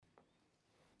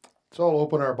Let's all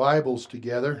open our Bibles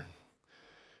together.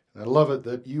 And I love it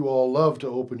that you all love to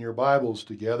open your Bibles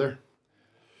together.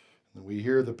 And we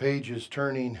hear the pages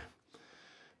turning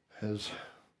as the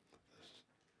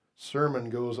sermon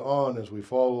goes on as we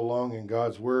follow along in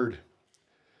God's Word.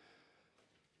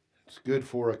 It's good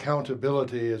for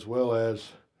accountability as well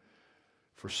as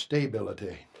for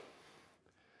stability.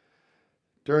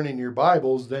 Turning your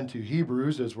Bibles then to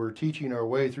Hebrews as we're teaching our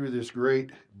way through this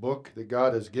great book that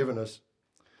God has given us.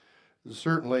 It's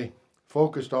certainly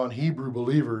focused on Hebrew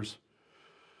believers,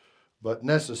 but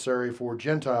necessary for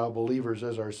Gentile believers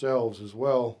as ourselves as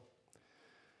well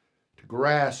to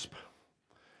grasp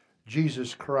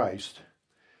Jesus Christ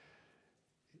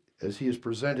as he is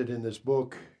presented in this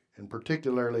book, and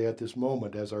particularly at this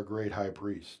moment as our great high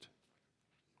priest.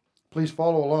 Please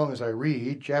follow along as I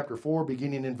read chapter 4,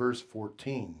 beginning in verse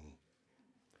 14.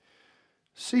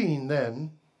 Seeing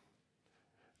then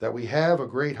that we have a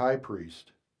great high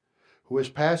priest who has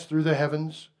passed through the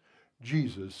heavens,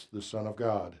 Jesus, the Son of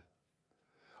God,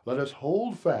 let us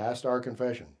hold fast our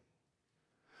confession.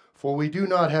 For we do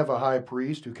not have a high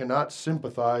priest who cannot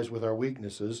sympathize with our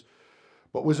weaknesses,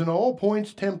 but was in all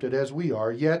points tempted as we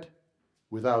are, yet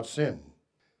without sin.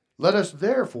 Let us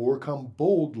therefore come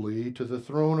boldly to the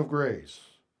throne of grace,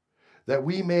 that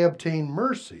we may obtain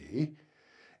mercy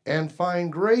and find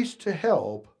grace to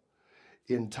help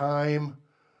in time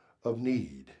of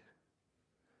need.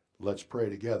 Let's pray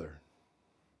together.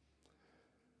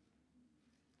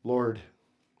 Lord,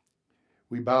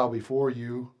 we bow before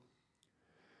you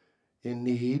in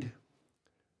need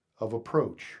of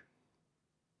approach.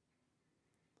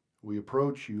 We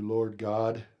approach you, Lord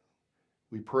God.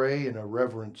 We pray in a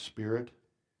reverent spirit.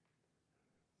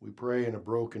 We pray in a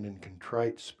broken and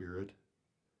contrite spirit.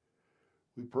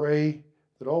 We pray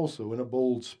that also in a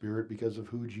bold spirit because of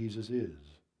who Jesus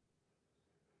is.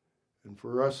 And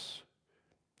for us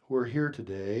who are here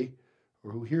today,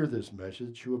 or who hear this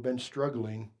message, who have been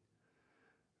struggling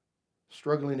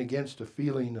against a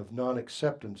feeling of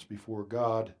non-acceptance before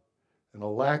God and a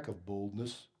lack of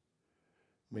boldness,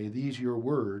 may these your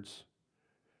words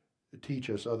teach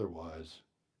us otherwise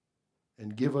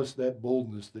and give us that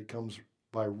boldness that comes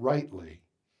by rightly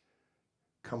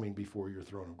coming before your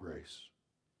throne of grace.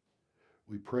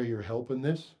 We pray your help in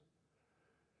this.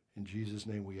 In Jesus'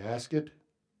 name we ask it.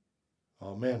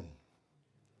 Amen.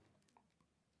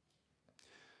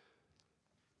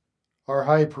 Our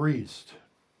high priest,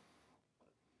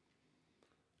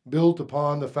 built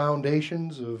upon the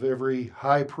foundations of every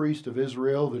high priest of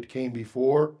Israel that came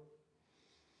before,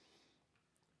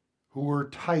 who were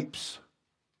types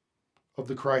of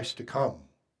the Christ to come.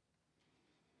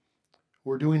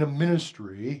 We're doing a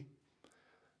ministry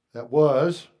that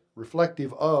was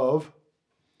reflective of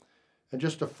and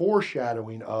just a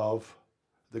foreshadowing of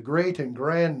the great and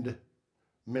grand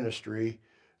ministry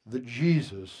that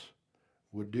Jesus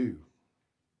would do.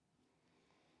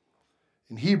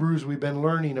 In Hebrews, we've been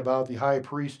learning about the high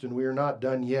priest, and we are not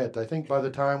done yet. I think by the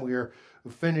time we are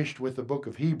finished with the book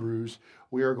of Hebrews,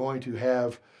 we are going to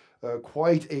have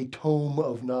quite a tome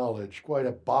of knowledge, quite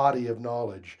a body of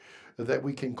knowledge that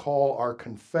we can call our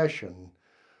confession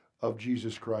of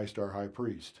Jesus Christ, our high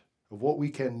priest, of what we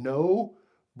can know,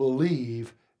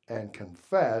 believe, and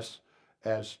confess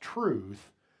as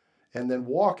truth, and then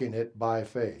walk in it by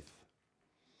faith.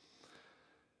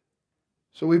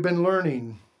 So we've been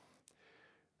learning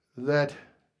that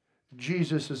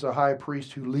Jesus is a high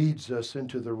priest who leads us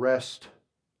into the rest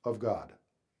of God.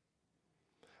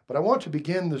 But I want to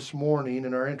begin this morning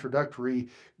in our introductory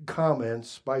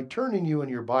comments by turning you in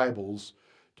your Bibles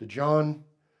to John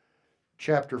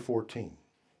chapter 14.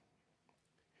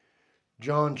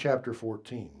 John chapter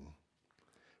 14.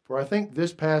 For I think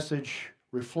this passage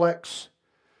reflects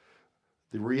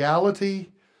the reality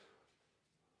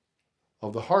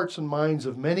of the hearts and minds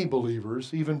of many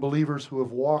believers, even believers who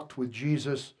have walked with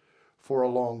Jesus for a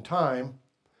long time,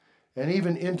 and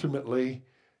even intimately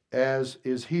as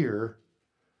is here,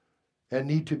 and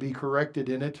need to be corrected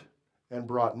in it and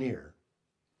brought near.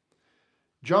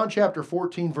 John chapter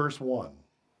 14, verse 1.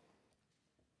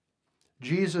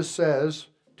 Jesus says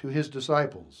to his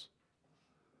disciples,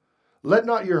 "Let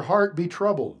not your heart be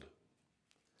troubled.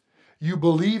 You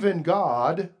believe in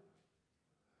God,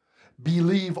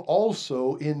 believe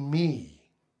also in me.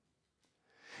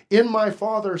 In my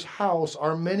Father's house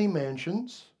are many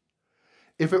mansions.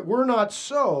 If it were not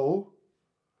so,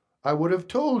 I would have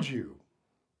told you.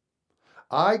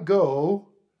 I go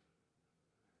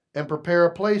and prepare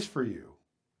a place for you.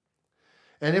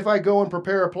 And if I go and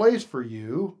prepare a place for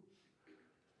you,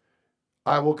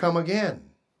 I will come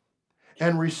again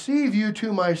and receive you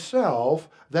to myself,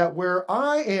 that where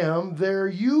I am, there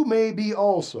you may be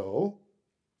also.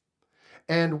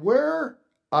 And where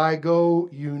I go,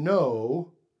 you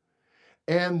know,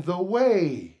 and the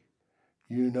way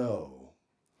you know.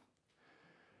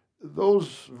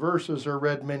 Those verses are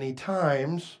read many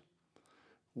times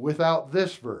without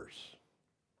this verse.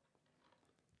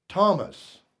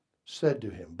 Thomas said to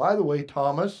him. By the way,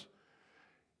 Thomas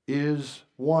is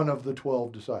one of the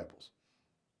 12 disciples.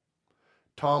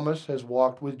 Thomas has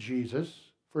walked with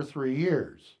Jesus for 3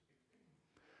 years.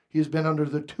 He's been under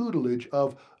the tutelage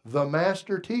of the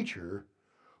master teacher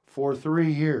for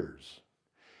 3 years.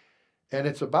 And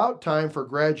it's about time for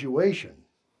graduation.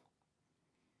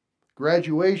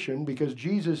 Graduation, because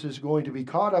Jesus is going to be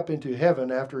caught up into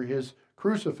heaven after his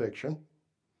crucifixion.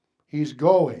 He's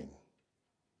going.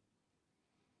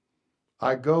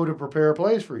 I go to prepare a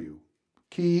place for you.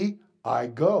 Key, I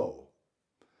go.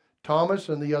 Thomas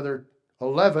and the other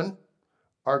 11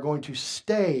 are going to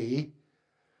stay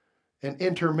and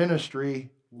enter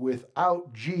ministry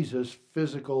without Jesus'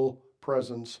 physical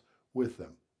presence with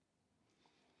them.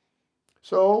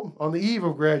 So, on the eve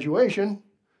of graduation,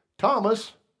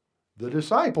 Thomas, the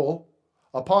disciple,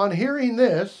 upon hearing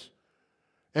this,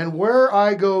 and where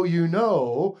I go you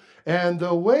know, and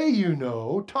the way you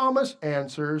know, Thomas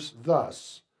answers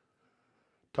thus.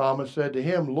 Thomas said to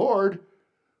him, Lord,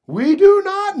 we do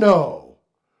not know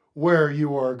where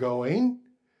you are going,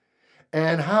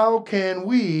 and how can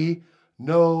we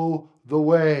know the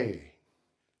way?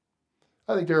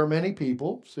 I think there are many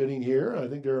people sitting here. I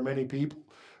think there are many people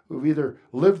who've either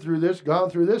lived through this, gone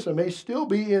through this, and may still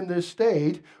be in this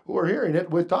state who are hearing it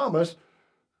with Thomas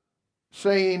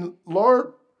saying,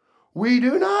 Lord, we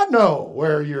do not know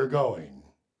where you're going.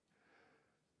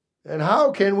 And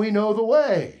how can we know the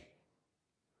way?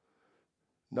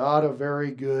 Not a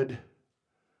very good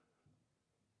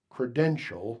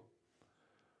credential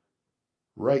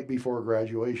right before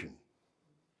graduation.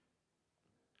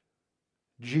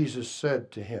 Jesus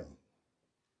said to him,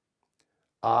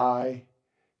 I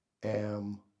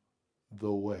am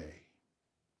the way.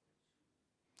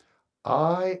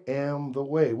 I am the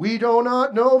way. We do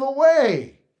not know the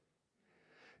way.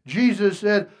 Jesus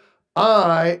said,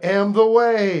 I am the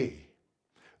way,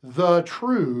 the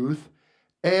truth,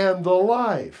 and the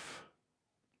life.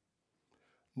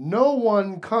 No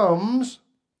one comes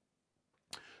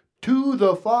to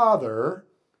the Father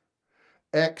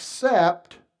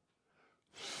except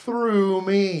through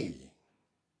me.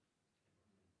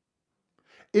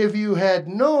 If you had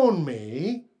known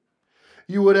me,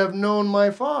 you would have known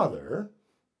my Father,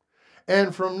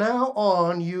 and from now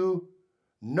on you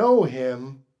know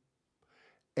him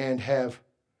and have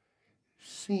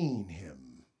seen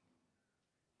him.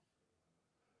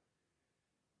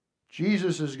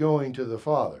 Jesus is going to the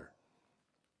Father,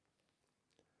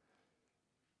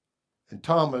 and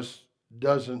Thomas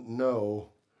doesn't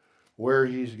know where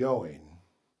he's going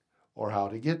or how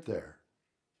to get there.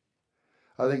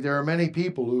 I think there are many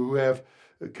people who have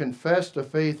confessed a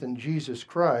faith in Jesus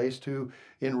Christ who,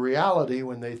 in reality,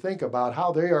 when they think about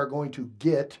how they are going to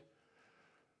get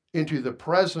into the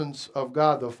presence of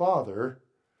God the Father,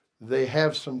 they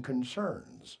have some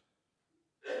concerns.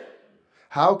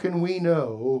 How can we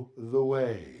know the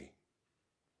way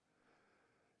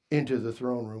into the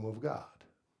throne room of God?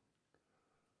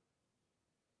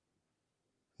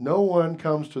 No one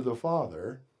comes to the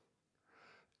Father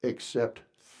except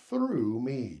through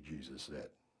me, Jesus said.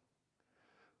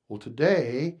 Well,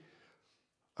 today,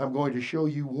 I'm going to show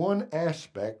you one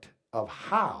aspect of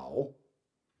how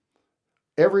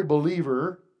every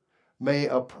believer may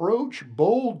approach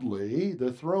boldly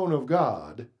the throne of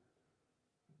God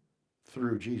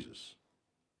through Jesus.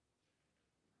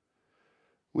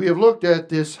 We have looked at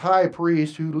this high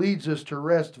priest who leads us to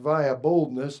rest via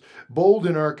boldness, bold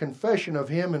in our confession of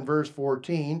him in verse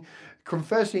 14,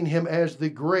 confessing him as the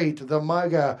great, the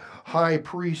mega high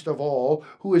priest of all,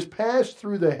 who has passed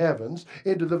through the heavens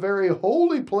into the very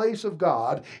holy place of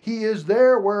God. He is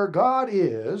there where God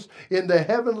is, in the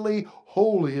heavenly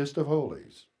holiest of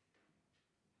holies.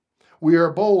 We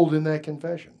are bold in that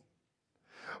confession.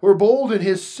 We're bold in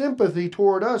his sympathy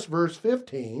toward us, verse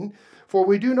 15, for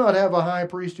we do not have a high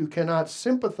priest who cannot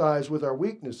sympathize with our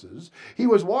weaknesses. He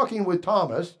was walking with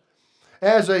Thomas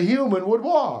as a human would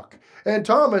walk. And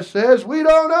Thomas says, we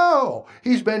don't know.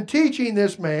 He's been teaching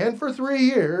this man for 3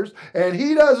 years, and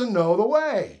he doesn't know the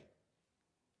way.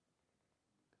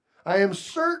 I am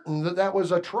certain that that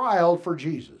was a trial for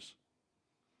Jesus.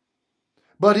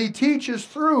 But he teaches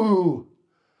through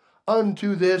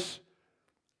unto this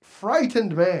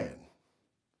frightened man.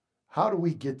 How do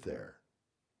we get there?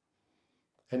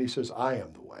 And he says, I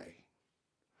am the way.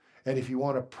 And if you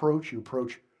want to approach, you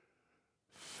approach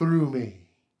through me.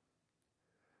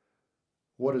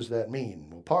 What does that mean?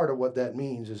 Well, part of what that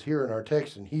means is here in our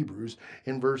text in Hebrews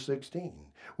in verse 16.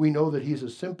 We know that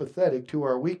he's sympathetic to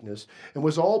our weakness and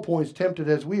was all points tempted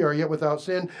as we are, yet without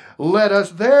sin. Let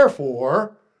us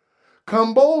therefore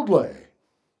come boldly.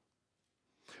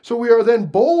 So we are then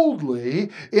boldly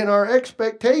in our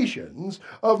expectations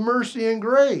of mercy and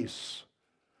grace.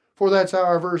 For that's how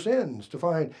our verse ends, to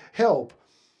find help.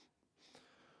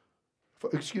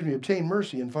 Obtain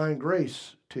mercy and find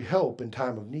grace to help in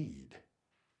time of need.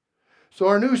 So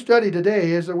our new study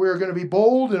today is that we're going to be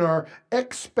bold in our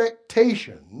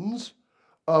expectations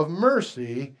of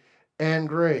mercy and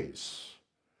grace.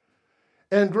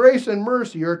 And grace and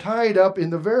mercy are tied up in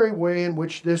the very way in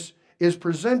which this is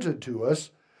presented to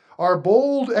us. Our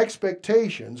bold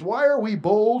expectations. Why are we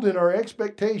bold in our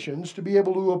expectations to be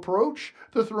able to approach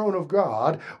the throne of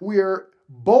God? We are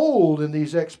bold in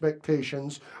these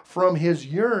expectations from his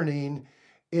yearning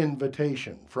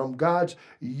invitation, from God's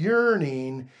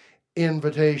yearning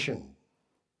invitation.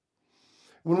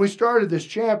 When we started this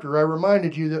chapter, I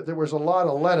reminded you that there was a lot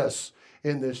of lettuce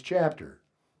in this chapter.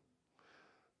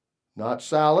 Not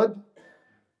salad,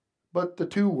 but the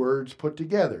two words put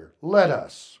together. Let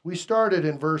us. We started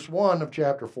in verse 1 of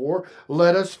chapter 4.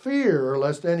 Let us fear,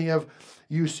 lest any of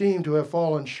you seem to have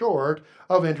fallen short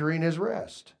of entering his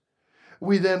rest.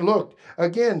 We then looked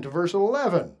again to verse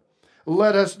 11.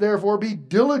 Let us therefore be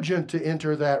diligent to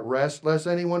enter that rest, lest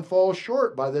anyone fall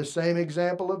short by this same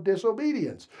example of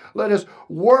disobedience. Let us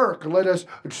work, let us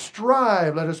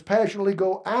strive, let us passionately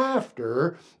go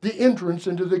after the entrance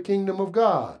into the kingdom of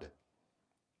God.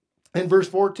 In verse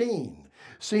 14,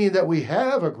 seeing that we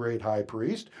have a great high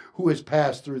priest who has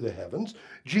passed through the heavens,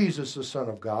 Jesus the Son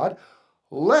of God,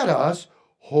 let us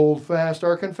hold fast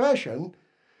our confession.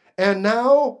 And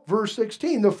now, verse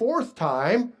 16, the fourth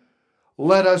time,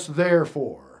 let us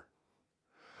therefore,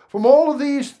 from all of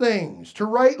these things, to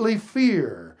rightly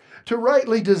fear, to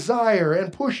rightly desire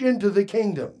and push into the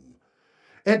kingdom,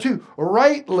 and to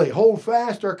rightly hold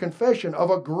fast our confession of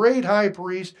a great high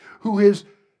priest who is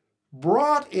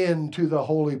brought into the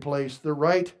holy place the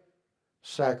right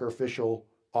sacrificial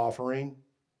offering.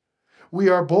 We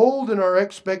are bold in our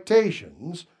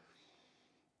expectations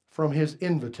from his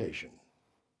invitation.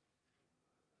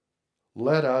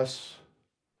 Let us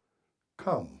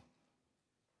come.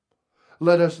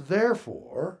 Let us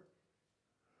therefore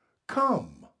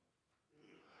come.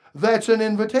 That's an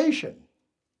invitation.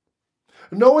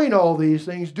 Knowing all these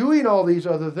things, doing all these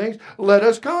other things, let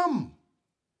us come.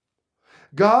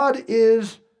 God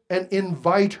is an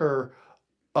inviter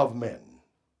of men.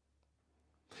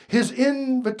 His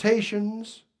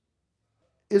invitations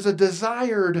is a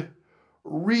desired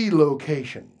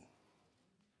relocation.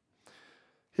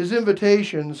 His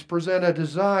invitations present a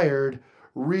desired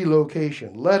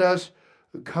relocation. Let us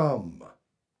come.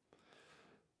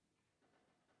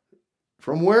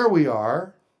 From where we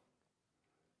are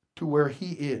to where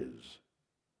he is.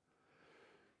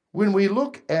 When we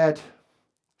look at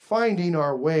finding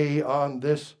our way on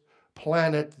this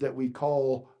planet that we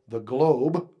call the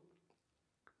globe,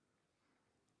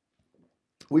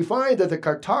 we find that the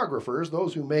cartographers,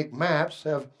 those who make maps,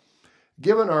 have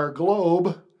given our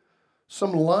globe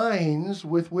some lines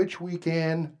with which we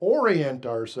can orient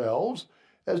ourselves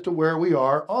as to where we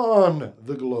are on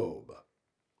the globe.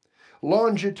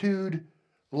 Longitude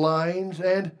lines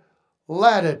and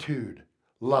latitude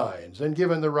lines. And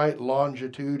given the right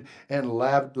longitude and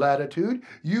latitude,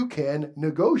 you can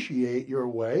negotiate your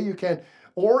way. You can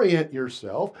orient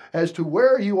yourself as to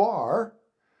where you are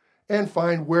and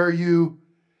find where you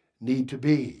need to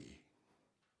be.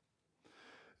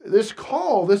 This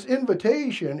call, this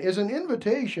invitation, is an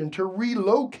invitation to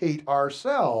relocate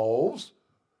ourselves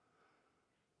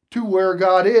to where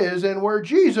God is and where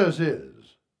Jesus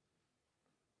is.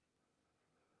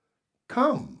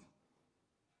 Come.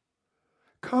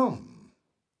 Come.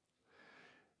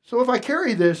 So if I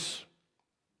carry this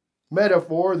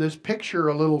metaphor, this picture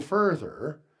a little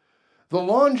further, the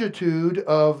longitude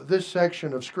of this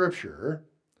section of Scripture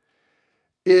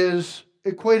is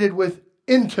equated with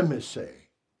intimacy.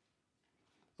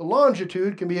 The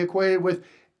longitude can be equated with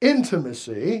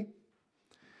intimacy,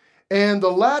 and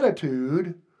the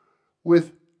latitude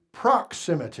with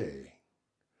proximity.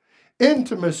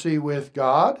 Intimacy with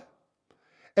God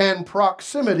and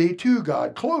proximity to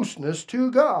God, closeness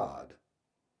to God.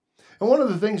 And one of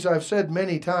the things I've said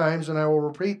many times, and I will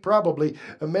repeat probably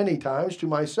many times to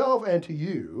myself and to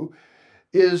you,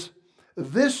 is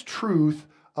this truth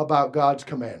about God's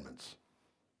commandments.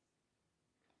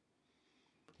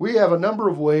 We have a number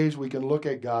of ways we can look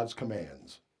at God's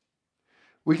commands.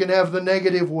 We can have the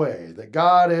negative way, that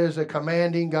God is a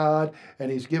commanding God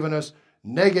and He's given us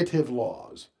negative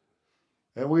laws.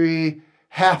 And we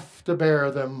have to bear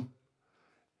them,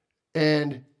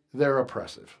 and they're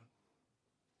oppressive.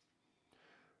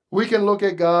 We can look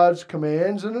at God's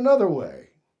commands in another way,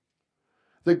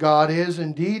 that God is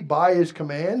indeed, by His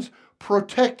commands,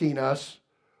 protecting us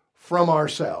from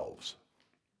ourselves.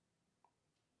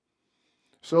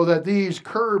 So that these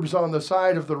curbs on the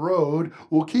side of the road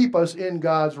will keep us in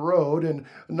God's road and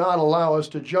not allow us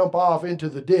to jump off into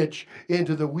the ditch,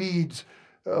 into the weeds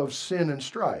of sin and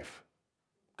strife.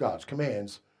 God's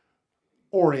commands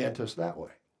orient us that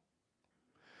way.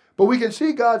 But we can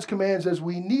see God's commands as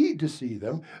we need to see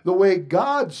them, the way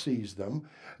God sees them.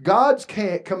 God's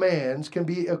commands can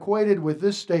be equated with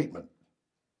this statement: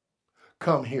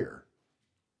 come here.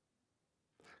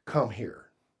 Come here.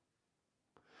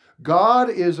 God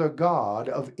is a God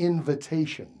of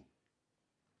invitation,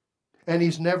 and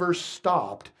He's never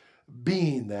stopped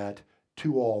being that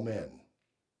to all men.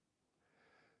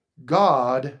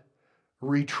 God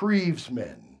retrieves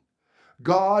men.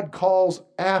 God calls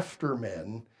after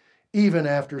men, even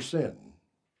after sin,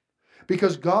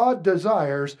 because God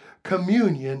desires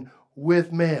communion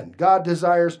with men. God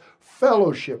desires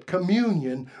fellowship,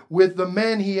 communion with the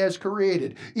men He has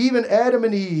created. Even Adam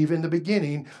and Eve in the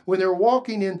beginning, when they were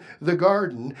walking in the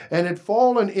garden and had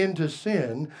fallen into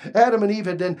sin, Adam and Eve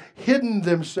had then hidden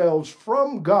themselves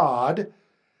from God,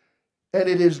 and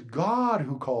it is God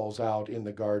who calls out in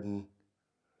the garden,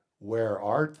 "Where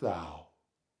art thou?"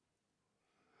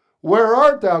 Where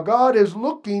art thou? God is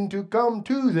looking to come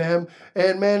to them,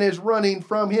 and man is running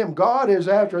from Him. God is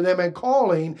after them and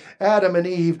calling Adam and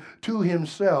Eve to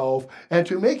Himself. And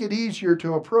to make it easier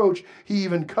to approach, He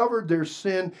even covered their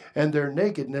sin and their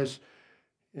nakedness.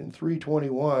 In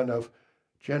 3:21 of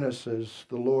Genesis,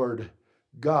 the Lord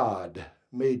God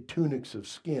made tunics of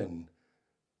skin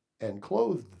and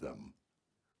clothed them.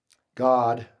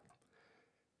 God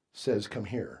says, "Come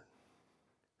here."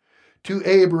 To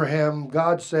Abraham,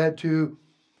 God said to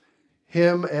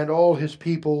him and all his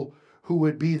people who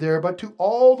would be there, but to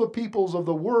all the peoples of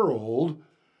the world,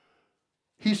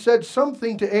 He said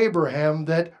something to Abraham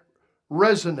that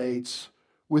resonates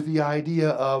with the idea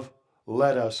of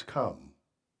 "let us come."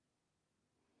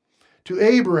 To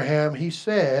Abraham, He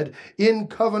said in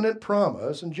covenant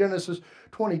promise, in Genesis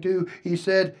 22, He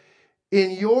said,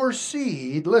 "In your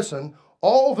seed," listen,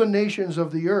 "all the nations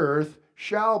of the earth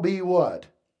shall be" what?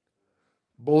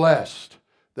 Blessed.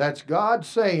 That's God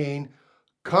saying,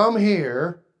 come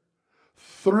here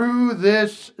through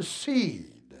this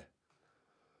seed.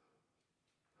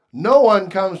 No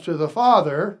one comes to the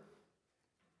Father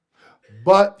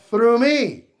but through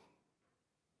me.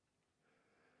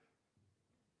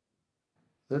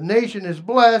 The nation is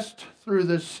blessed through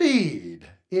the seed.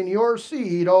 In your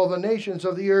seed, all the nations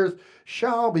of the earth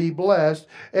shall be blessed.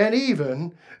 And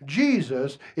even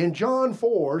Jesus, in John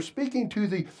 4, speaking to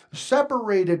the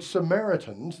separated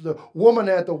Samaritans, the woman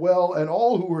at the well and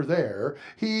all who were there,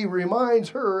 He reminds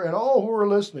her and all who are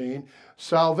listening,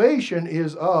 salvation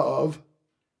is of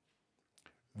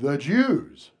the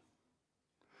Jews.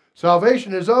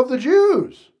 Salvation is of the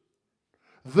Jews.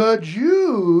 The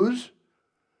Jews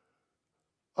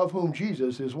of whom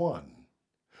Jesus is one.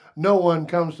 No one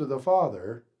comes to the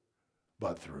Father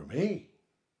but through me,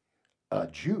 a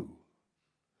Jew.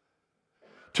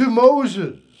 To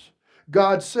Moses,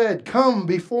 God said, come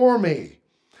before me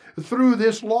through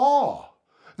this law.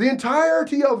 The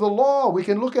entirety of the law we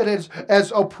can look at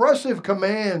as oppressive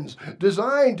commands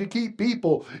designed to keep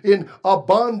people in a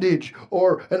bondage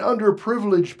or an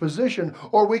underprivileged position,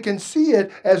 or we can see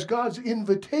it as God's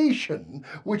invitation,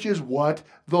 which is what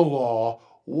the law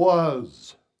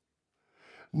was.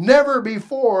 Never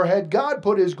before had God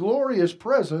put His glorious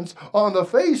presence on the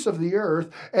face of the earth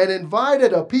and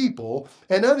invited a people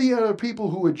and any other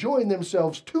people who would join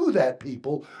themselves to that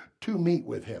people to meet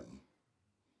with Him.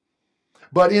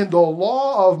 But in the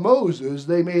law of Moses,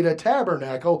 they made a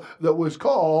tabernacle that was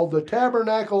called the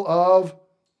tabernacle of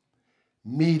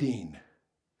meeting.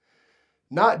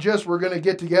 Not just we're going to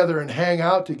get together and hang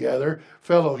out together,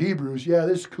 fellow Hebrews. Yeah,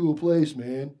 this is a cool place,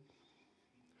 man.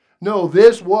 No,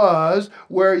 this was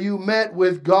where you met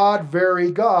with God,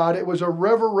 very God. It was a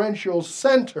reverential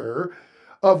center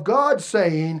of God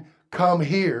saying, come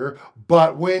here,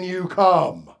 but when you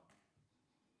come.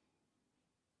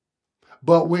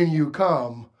 But when you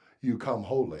come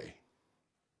holy.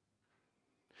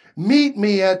 Meet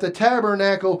me at the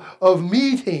tabernacle of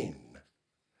meeting.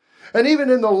 And even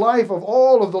in the life of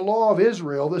all of the law of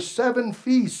Israel, the 7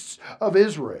 feasts of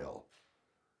Israel,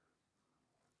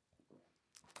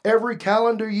 every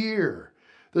calendar year,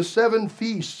 The 7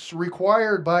 feasts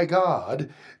required by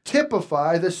God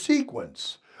typify the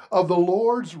sequence of the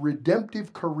Lord's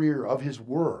redemptive career of his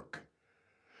work.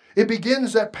 It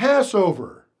begins at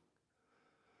Passover,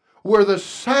 where the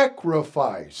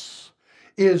sacrifice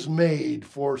is made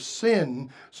for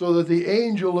sin so that the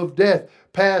angel of death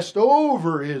passed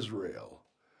over Israel.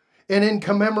 And in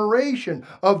commemoration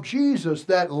of Jesus,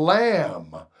 that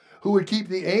lamb who would keep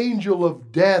the angel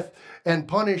of death and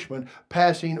punishment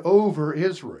passing over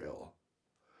Israel.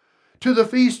 To the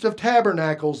Feast of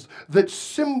Tabernacles that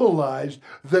symbolized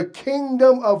the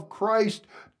kingdom of Christ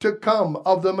to come,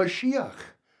 of the Mashiach.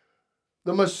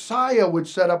 The Messiah would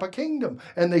set up a kingdom,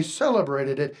 and they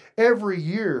celebrated it every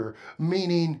year,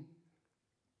 meaning,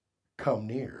 come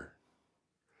near.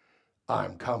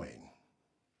 I'm coming.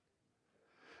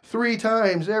 3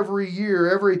 times every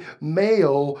year, every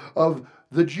male of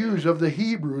the Jews, of the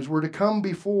Hebrews, were to come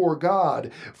before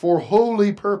God for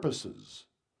holy purposes.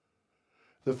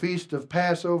 The Feast of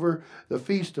Passover, the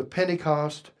Feast of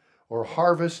Pentecost or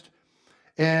Harvest,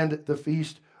 and the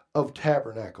Feast of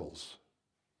Tabernacles.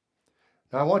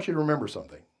 Now I want you to remember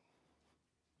something.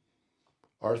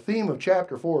 Our theme of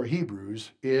chapter 4 of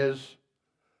Hebrews is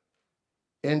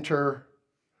enter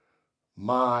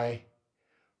my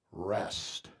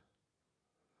rest.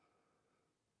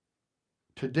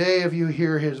 Today, if you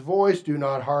hear his voice, do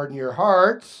not harden your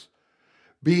hearts.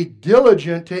 Be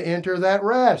diligent to enter that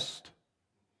rest.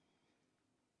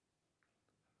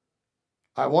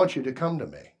 I want you to come to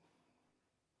me,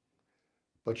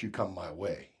 but you come my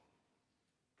way.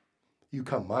 You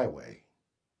come my way.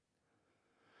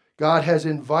 God has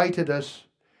invited us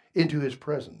into his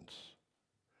presence.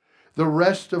 The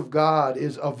rest of God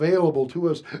is available to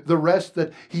us. The rest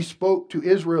that he spoke to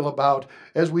Israel about,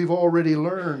 as we've already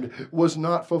learned, was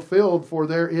not fulfilled, for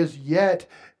there is yet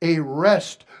a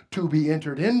rest to be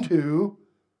entered into.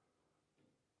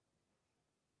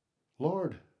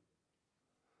 Lord,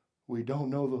 we don't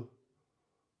know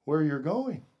where you're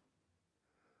going,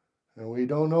 and we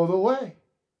don't know the way.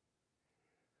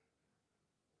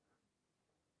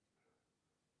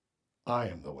 I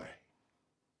am the way.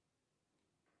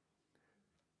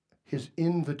 His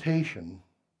invitation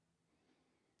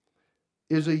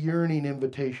is a yearning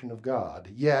invitation of God.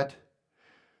 Yet,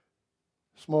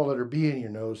 small letter B in your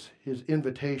notes, his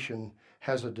invitation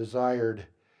has a desired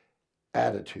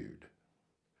attitude.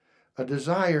 A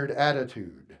desired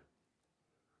attitude.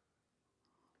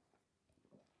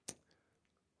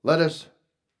 Let us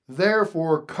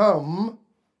therefore come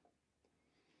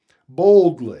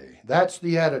boldly. That's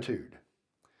the attitude.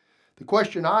 The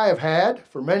question I have had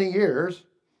for many years,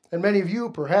 and many of you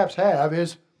perhaps have,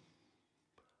 is,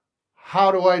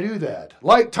 how do I do that?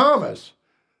 Like Thomas.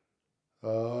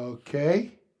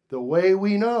 Okay, the way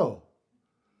we know.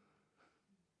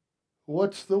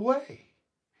 What's the way?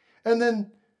 And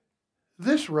then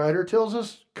this writer tells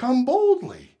us, come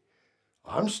boldly.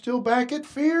 I'm still back at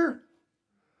fear.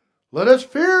 Let us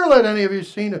fear, let any of you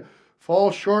seem to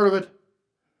fall short of it.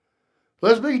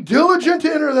 Let's be diligent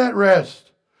to enter that rest.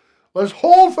 Let's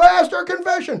hold fast our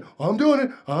confession. I'm doing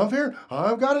it. I'm fearing.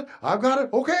 I've got it. I've got it.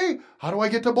 Okay. How do I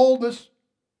get to boldness?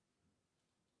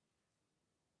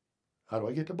 How do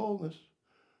I get to boldness?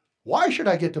 Why should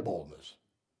I get to boldness?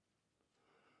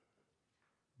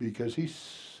 Because he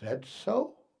said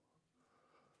so?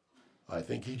 I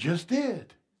think he just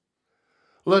did.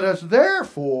 Let us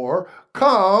therefore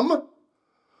come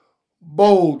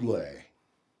boldly.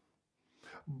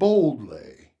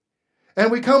 Boldly. And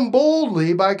we come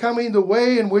boldly by coming the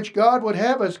way in which God would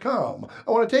have us come.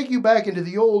 I want to take you back into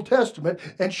the Old Testament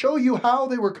and show you how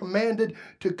they were commanded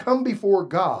to come before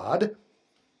God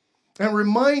and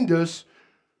remind us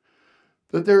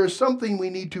that there is something we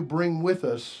need to bring with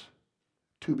us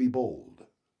to be bold.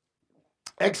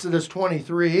 Exodus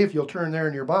 23, if you'll turn there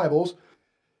in your Bibles,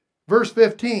 verse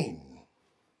 15.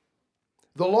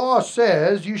 The law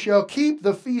says, you shall keep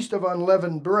the feast of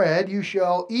unleavened bread. You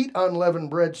shall eat unleavened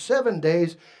bread 7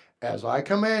 days, as I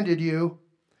commanded you,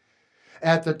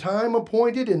 at the time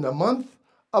appointed in the month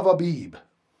of Abib.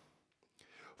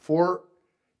 For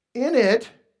in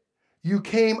it you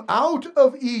came out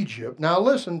of Egypt. Now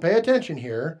listen, pay attention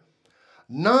here.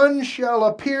 None shall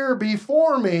appear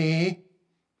before me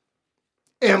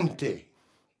empty.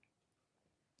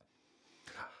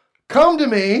 Come to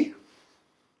me,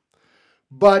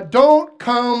 but don't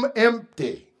come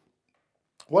empty.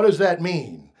 What does that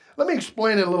mean? Let me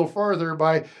explain it a little further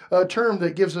by a term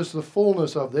that gives us the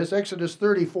fullness of this. Exodus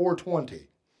 34:20.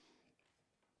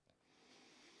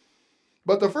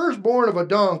 But the firstborn of a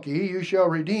donkey you shall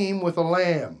redeem with a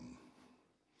lamb.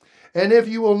 And if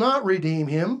you will not redeem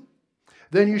him,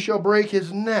 then you shall break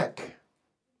his neck.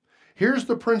 Here's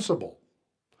the principle.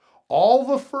 All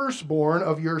the firstborn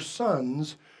of your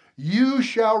sons you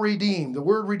shall redeem. The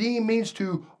word redeem means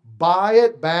to buy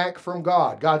it back from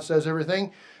God. God says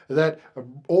everything that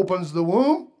opens the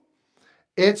womb,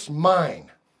 it's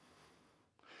mine.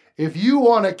 If you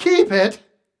want to keep it,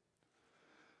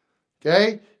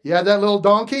 okay, you have that little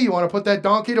donkey, you want to put that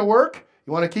donkey to work,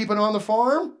 you want to keep it on the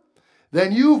farm,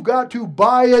 then you've got to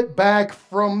buy it back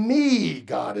from me,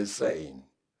 God is saying.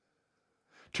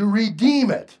 To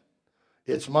redeem it.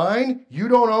 It's mine, you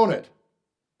don't own it.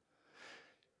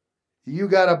 You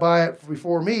got to buy it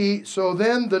before me. So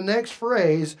then the next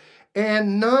phrase,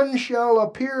 and none shall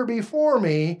appear before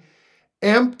me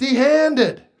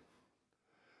empty-handed.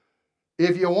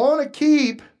 If you want to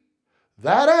keep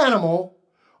that animal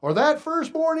or that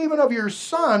firstborn even of your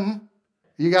son,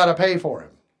 you got to pay for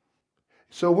him.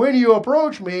 So when you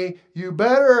approach me, you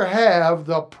better have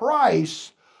the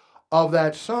price of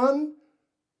that son,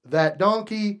 that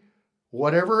donkey,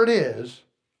 whatever it is,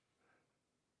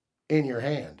 in your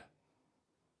hand.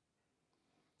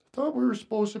 I thought we were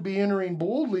supposed to be entering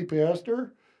boldly,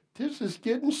 Pastor. This is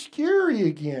getting scary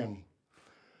again.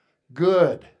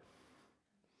 Good.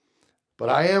 But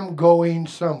I am going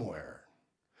somewhere.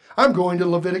 I'm going to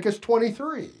Leviticus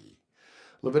 23.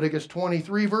 Leviticus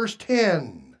 23, verse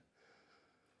 10.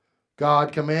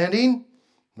 God commanding,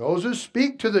 Moses,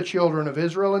 speak to the children of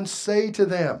Israel and say to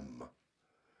them,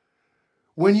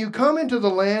 when you come into the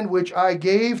land which I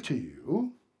gave to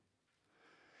you,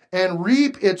 and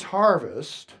reap its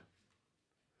harvest,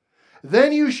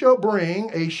 then you shall bring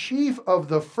a sheaf of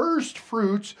the first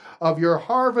fruits of your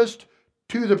harvest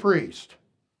to the priest.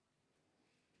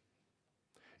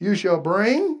 You shall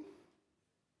bring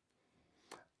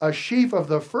a sheaf of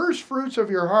the first fruits of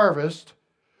your harvest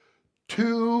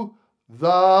to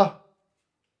the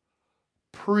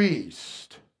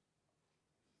priest.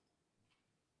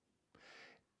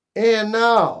 And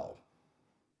now,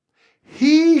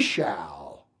 he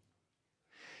shall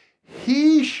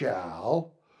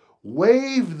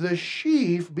wave the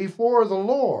sheaf before the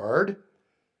Lord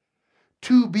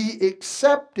to be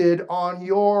accepted on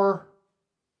your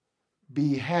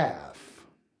behalf.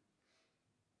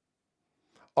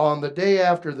 On the day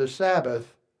after the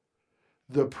Sabbath,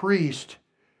 the priest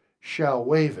shall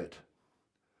wave it.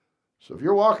 So if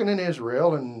you're walking in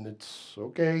Israel and it's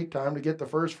okay, time to get the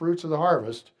first fruits of the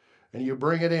harvest, and you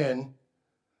bring it in,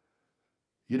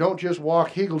 you don't just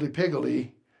walk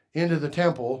higgledy-piggledy into the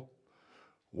temple,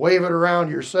 wave it around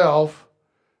yourself,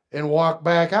 and walk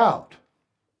back out.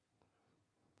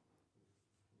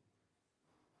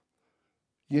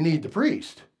 You need the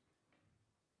priest.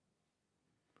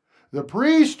 The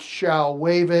priest shall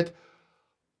wave it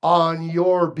on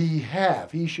your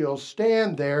behalf. He shall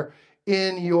stand there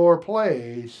in your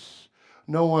place.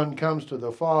 No one comes to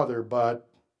the Father but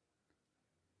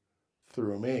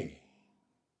through me,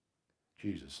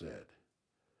 Jesus said.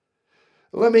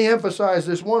 Let me emphasize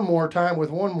this one more time with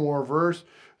one more verse,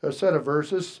 a set of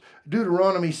verses.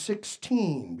 Deuteronomy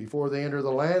 16. Before they enter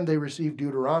the land, they receive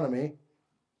Deuteronomy.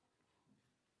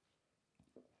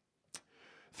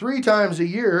 3 times a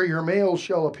year your males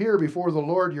shall appear before the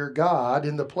Lord your God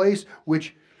in the place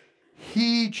which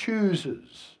he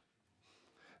chooses.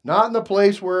 Not in the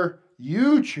place where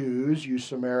you choose, you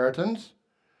Samaritans,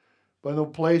 but in the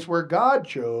place where God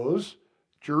chose,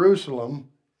 Jerusalem,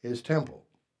 his temple.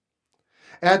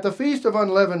 At the feast of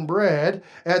unleavened bread,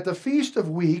 at the feast of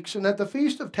weeks, and at the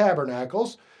feast of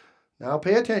tabernacles, now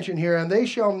pay attention here, and they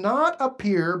shall not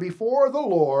appear before the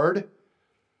Lord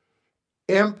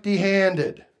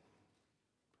empty-handed.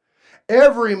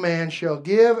 Every man shall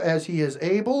give as he is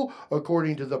able,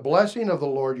 according to the blessing of the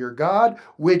Lord your God,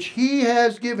 which he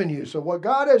has given you. So what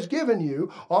God has given you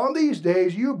on these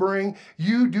days you bring.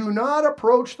 You do not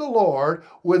approach the Lord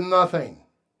with nothing.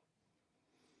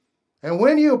 And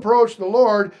when you approach the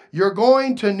Lord, you're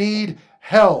going to need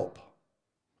help.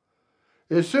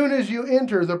 As soon as you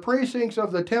enter the precincts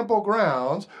of the temple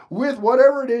grounds with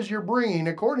whatever it is you're bringing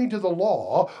according to the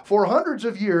law, for hundreds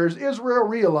of years, Israel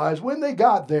realized when they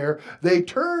got there, they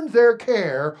turned their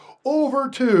care over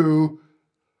to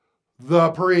the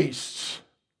priests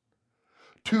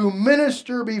to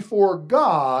minister before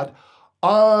God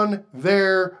on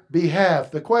their behalf.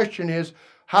 The question is,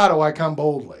 how do I come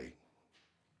boldly?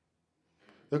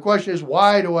 The question is,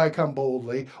 why do I come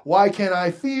boldly? Why can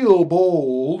I feel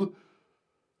bold?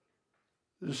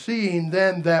 Seeing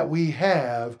then that we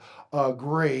have a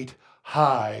great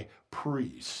high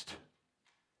priest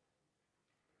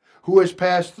who has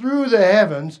passed through the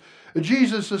heavens,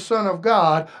 Jesus the Son of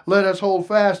God, let us hold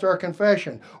fast our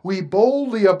confession. We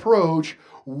boldly approach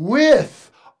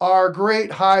with our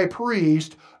great high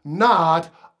priest, not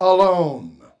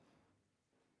alone.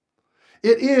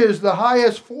 It is the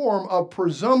highest form of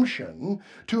presumption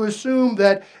to assume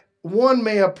that one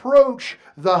may approach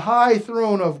the high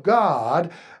throne of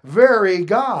God, very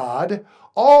God,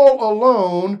 all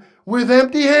alone with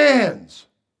empty hands.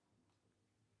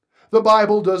 The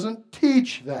Bible doesn't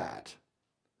teach that.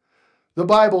 The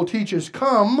Bible teaches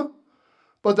come,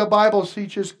 but the Bible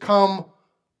teaches come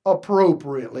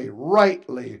appropriately,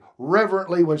 rightly,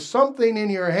 reverently, with something in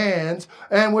your hands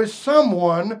and with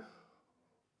someone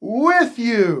with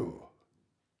you.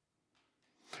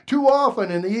 Too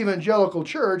often in the evangelical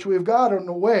church, we've gotten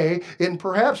away in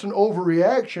perhaps an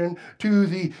overreaction to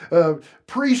the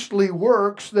priestly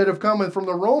works that have come in from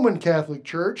the Roman Catholic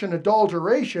Church, an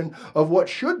adulteration of what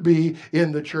should be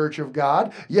in the church of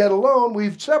God. Yet alone,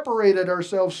 we've separated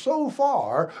ourselves so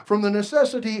far from the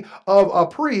necessity of a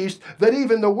priest that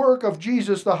even the work of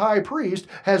Jesus the high priest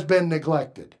has been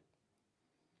neglected.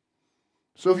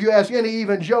 So if you ask any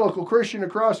evangelical Christian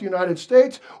across the United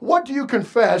States, what do you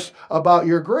confess about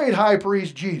your great high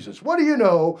priest Jesus? What do you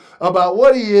know about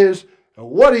what he is and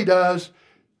what he does?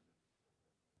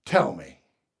 Tell me.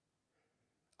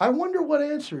 I wonder what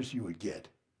answers you would get.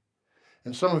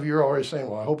 And some of you are already saying,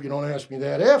 well, I hope you don't ask me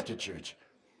that after church.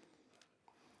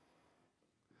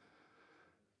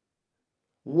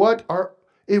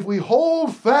 If we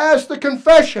hold fast the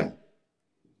confession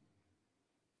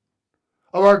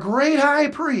of our great high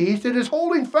priest, it is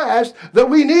holding fast that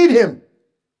we need him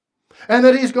and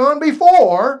that he's gone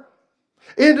before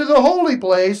into the holy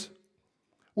place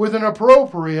with an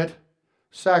appropriate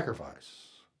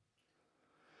sacrifice.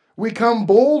 We come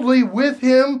boldly with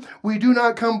him. We do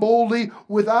not come boldly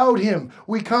without him.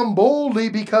 We come boldly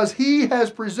because he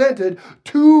has presented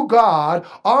to God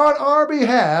on our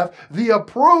behalf the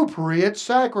appropriate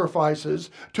sacrifices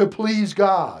to please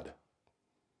God.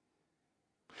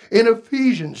 In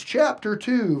Ephesians chapter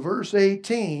 2, verse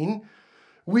 18,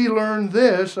 we learn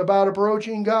this about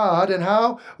approaching God and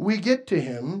how we get to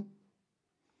him.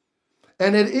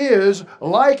 And it is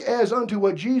like as unto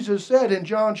what Jesus said in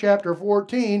John chapter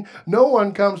 14, no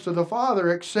one comes to the Father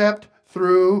except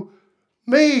through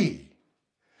me.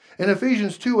 In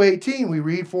Ephesians 2:18 we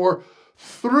read, for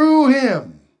through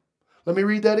him, let me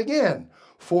read that again,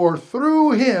 for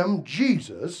through him,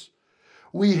 Jesus,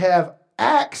 we have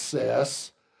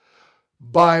access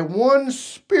by one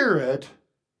Spirit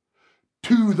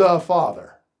to the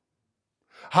Father.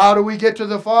 How do we get to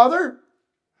the Father?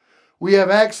 We have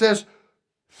access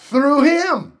through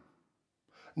him,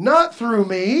 not through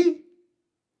me.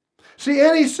 See,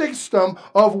 any system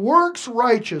of works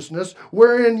righteousness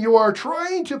wherein you are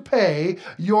trying to pay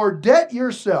your debt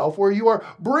yourself, where you are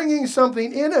bringing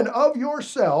something in and of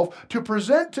yourself to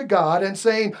present to God and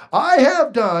saying, I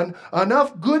have done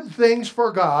enough good things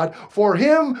for God for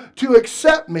him to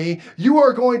accept me, you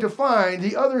are going to find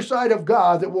the other side of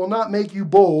God that will not make you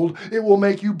bold, it will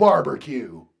make you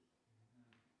barbecue.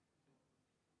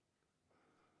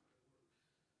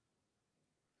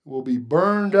 It will be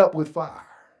burned up with fire.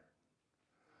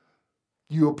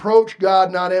 You approach God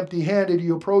not empty-handed.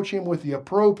 You approach him with the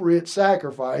appropriate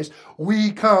sacrifice.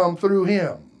 We come through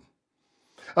him.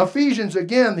 Ephesians,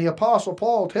 again, the Apostle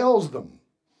Paul tells them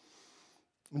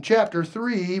in chapter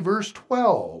 3, verse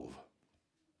 12.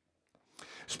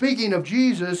 Speaking of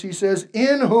Jesus, he says,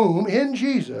 in whom, in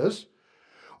Jesus,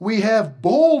 we have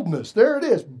boldness. There it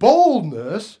is,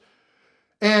 boldness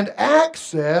and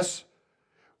access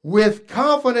with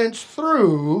confidence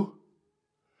through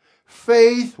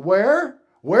faith. Where?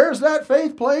 Where's that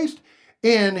faith placed?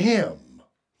 In him.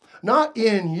 Not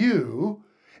in you,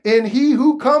 in he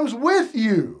who comes with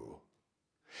you,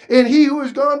 in he who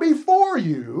has gone before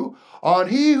you, on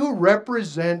he who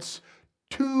represents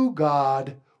to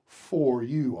God for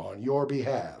you on your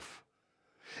behalf.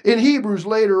 In Hebrews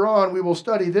later on, we will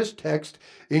study this text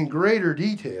in greater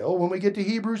detail when we get to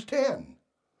Hebrews 10.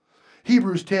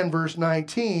 Hebrews 10 verse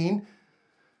 19,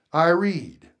 I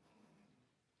read,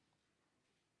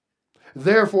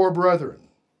 therefore, brethren,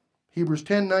 Hebrews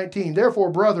 10:19, therefore,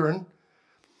 brethren,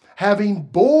 having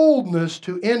boldness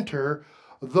to enter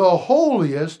the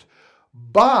holiest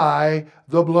by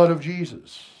the blood of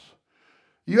Jesus.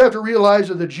 You have to realize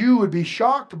that the Jew would be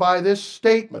shocked by this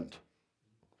statement.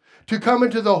 To come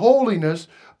into the holiness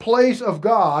place of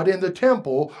God in the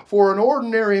temple for an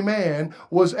ordinary man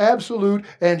was absolute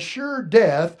and sure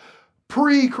death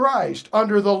pre-Christ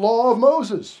under the law of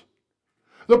Moses.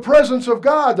 The presence of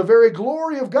God, the very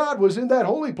glory of God was in that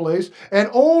holy place, and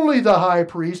only the high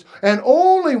priest, and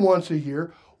only once a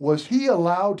year, was he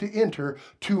allowed to enter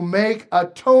to make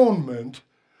atonement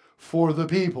for the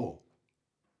people.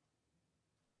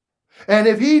 And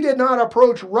if he did not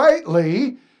approach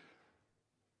rightly,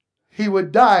 he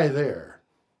would die there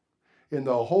in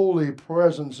the holy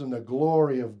presence and the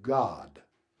glory of God.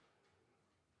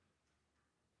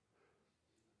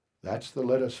 That's the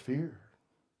let us fear,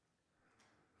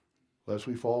 lest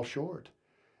we fall short.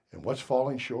 And what's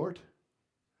falling short?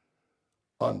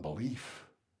 Unbelief.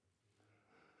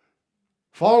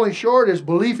 Falling short is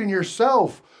belief in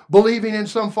yourself, believing in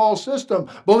some false system,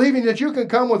 believing that you can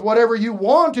come with whatever you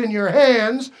want in your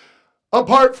hands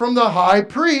apart from the high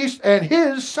priest and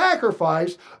his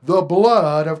sacrifice, the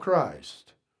blood of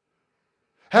Christ.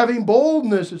 Having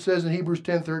boldness, it says in Hebrews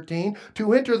 10:13,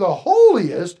 to enter the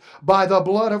holiest by the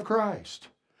blood of Christ.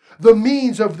 The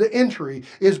means of the entry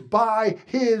is by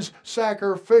his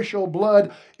sacrificial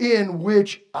blood, in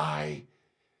which I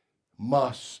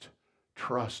must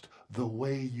trust. The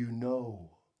way you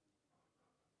know.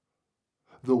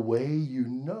 The way you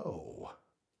know.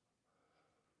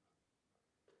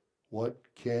 What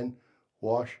can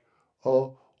wash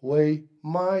away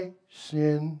my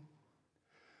sin?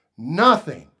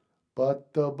 Nothing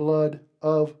but the blood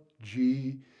of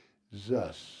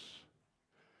Jesus.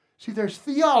 See, there's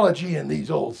theology in these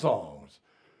old songs.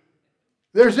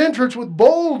 There's entrance with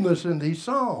boldness in these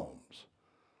psalms.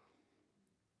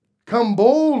 Come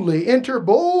boldly, enter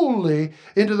boldly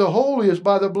into the holiest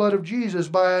by the blood of Jesus,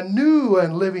 by a new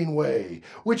and living way,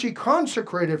 which he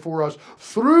consecrated for us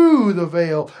through the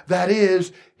veil, that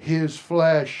is, his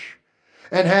flesh.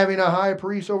 And having a high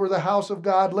priest over the house of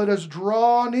God, let us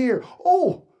draw near.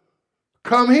 Oh,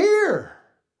 come here.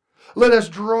 Let us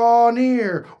draw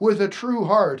near with a true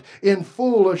heart in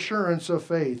full assurance of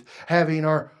faith, having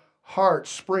our hearts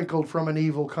sprinkled from an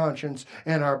evil conscience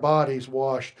and our bodies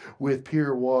washed with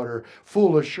pure water.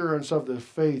 Full assurance of the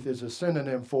faith is a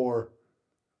synonym for,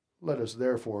 let us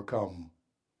therefore come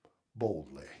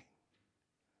boldly.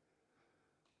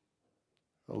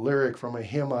 A lyric from a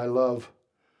hymn I love.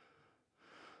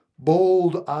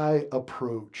 Bold I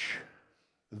approach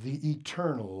the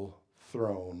eternal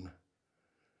throne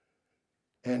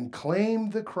and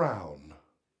claim the crown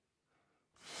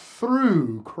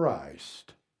through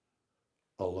Christ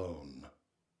alone.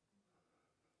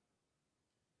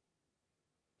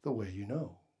 The way you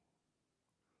know.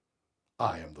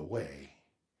 I am the way,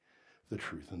 the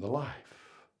truth, and the life.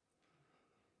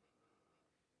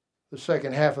 The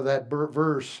second half of that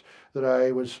verse that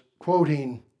I was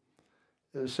quoting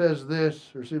says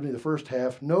this, or excuse me, the first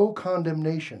half, no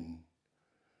condemnation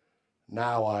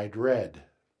now I dread.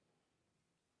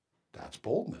 That's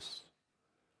boldness.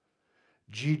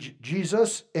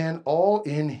 Jesus and all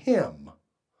in him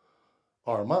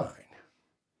are mine.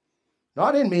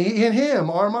 Not in me, in him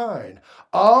are mine.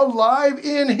 Alive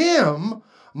in him,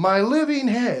 my living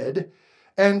head,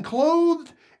 and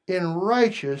clothed in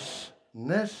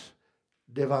righteousness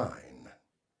divine.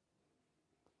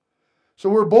 So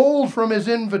we're bold from his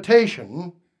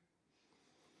invitation,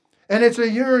 and it's a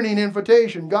yearning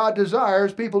invitation. God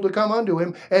desires people to come unto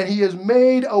him, and he has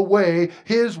made a way,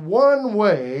 his one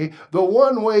way, the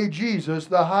one way Jesus,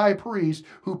 the high priest,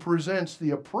 who presents the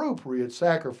appropriate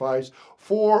sacrifice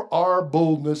for our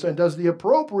boldness and does the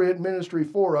appropriate ministry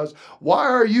for us. Why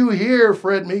are you here,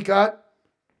 Fred Meecott?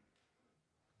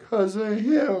 Because of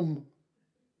him.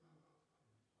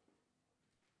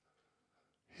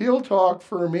 He'll talk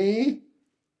for me.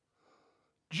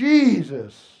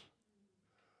 Jesus.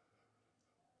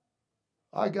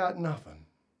 I got nothing.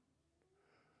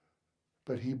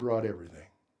 But he brought everything.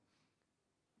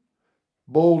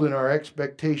 Bold in our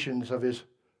expectations of his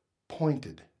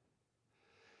pointed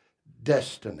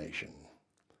destination.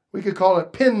 We could call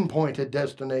it pinpointed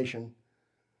destination.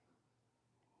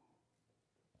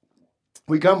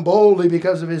 We come boldly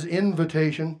because of his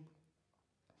invitation.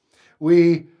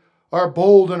 We are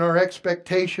bold in our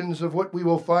expectations of what we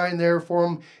will find there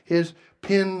from his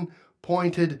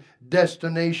pinpointed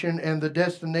destination, and the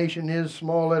destination is,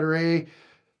 small letter A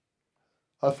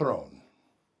throne.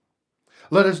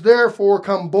 Let us therefore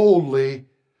come boldly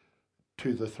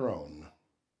to the throne.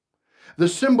 The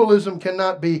symbolism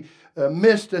cannot be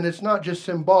missed, and it's not just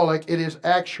symbolic, it is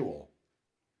actual.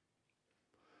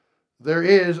 There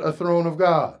is a throne of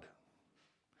God.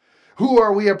 Who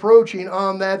are we approaching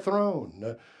on that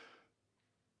throne?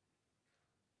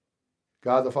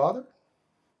 God the Father?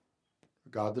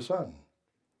 God the Son?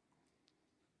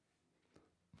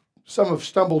 Some have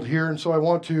stumbled here, and so I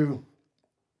want to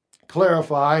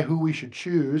clarify who we should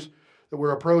choose that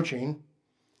we're approaching.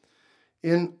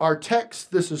 In our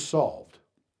text, this is solved.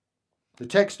 The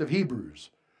text of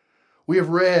Hebrews. We have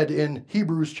read in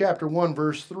Hebrews chapter 1,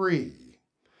 verse 3,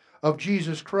 of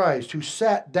Jesus Christ, who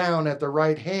sat down at the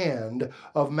right hand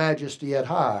of majesty on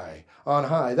high.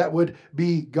 That would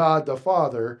be God the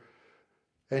Father.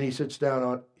 and he sits down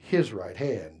on his right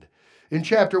hand. In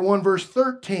chapter 1, verse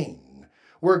 13,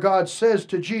 where God says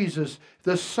to Jesus,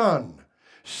 the Son,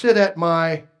 sit at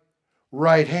my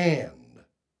right hand.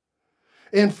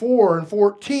 In 4 and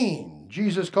 14,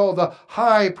 Jesus called the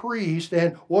high priest,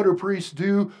 and what do priests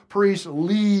do? Priests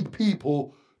lead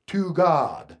people to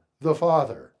God the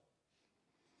Father.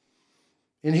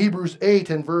 In Hebrews 8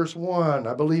 and verse 1,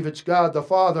 I believe it's God the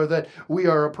Father that we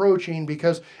are approaching,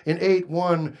 because in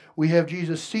 8:1 we have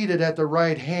Jesus seated at the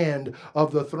right hand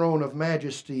of the throne of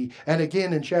majesty. And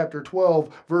again in chapter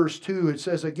 12, verse 2, it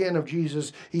says again of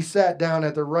Jesus, he sat down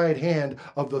at the right hand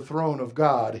of the throne of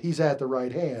God. He's at the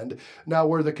right hand. Now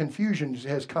where the confusion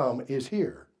has come is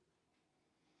here.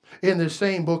 In this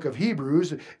same book of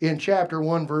Hebrews, in chapter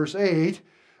 1, verse 8,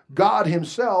 God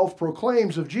himself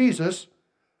proclaims of Jesus,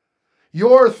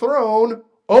 your throne,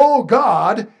 O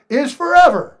God, is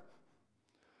forever.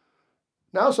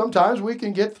 Now, sometimes we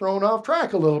can get thrown off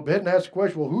track a little bit and ask the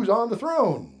question, well, who's on the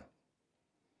throne?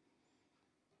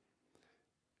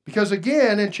 Because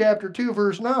again, in chapter 2,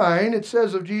 verse 9, it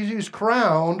says of Jesus,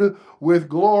 crowned with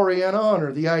glory and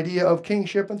honor, the idea of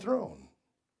kingship and throne.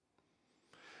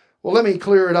 Well, let me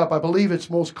clear it up. I believe it's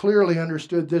most clearly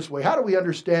understood this way. How do we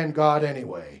understand God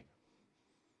anyway?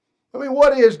 I mean,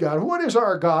 what is God? What is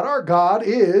our God? Our God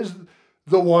is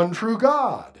the one true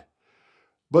God.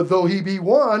 But though he be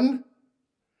one,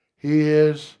 he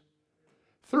is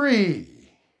three.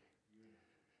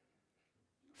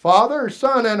 Father,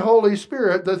 Son, and Holy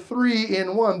Spirit, the three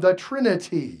in one, the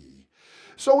Trinity.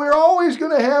 So we're always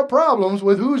going to have problems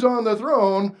with who's on the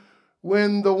throne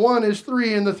when the one is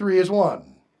three and the three is one.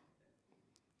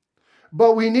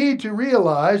 But we need to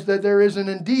realize that there is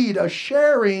indeed a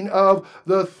sharing of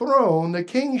the throne, the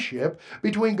kingship,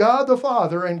 between God the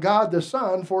Father and God the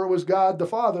Son, for it was God the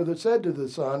Father that said to the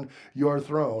Son, your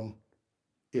throne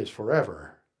is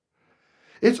forever.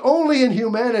 It's only in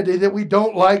humanity that we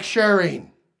don't like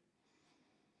sharing.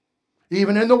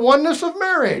 Even in the oneness of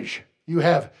marriage, you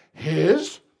have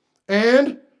his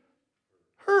and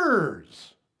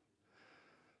hers,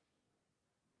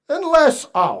 and less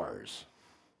ours.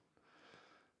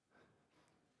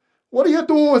 What are you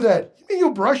doing with that? You mean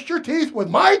you brushed your teeth with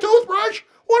my toothbrush?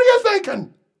 What are you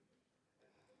thinking?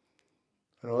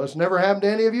 I know that's never happened to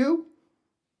any of you.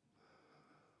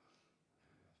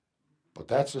 But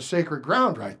that's the sacred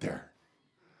ground right there.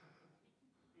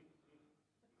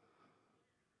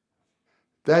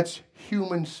 That's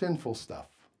human sinful stuff.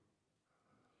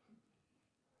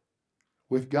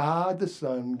 With God the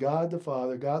Son, God the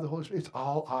Father, God the Holy Spirit, it's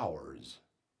all ours.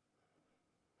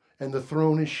 And the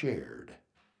throne is shared.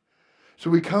 So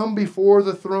we come before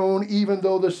the throne, even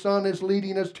though the Son is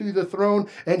leading us to the throne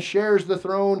and shares the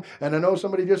throne. And I know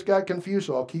somebody just got confused,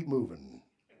 so I'll keep moving.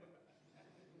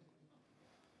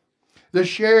 The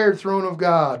shared throne of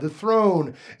God. The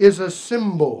throne is a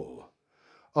symbol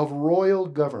of royal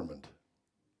government.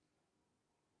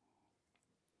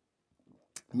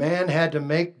 Man had to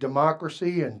make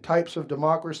democracy and types of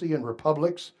democracy and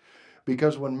republics,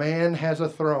 because when man has a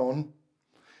throne,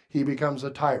 he becomes a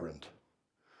tyrant.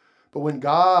 But when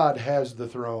God has the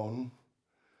throne,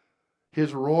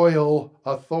 his royal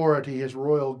authority, his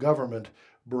royal government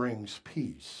brings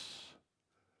peace.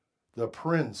 The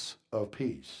Prince of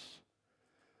Peace.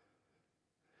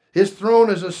 His throne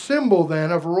is a symbol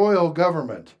then of royal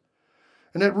government.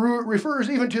 And it refers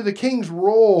even to the king's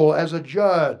role as a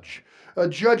judge, a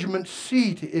judgment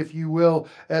seat, if you will,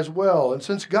 as well. And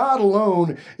since God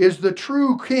alone is the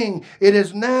true king, it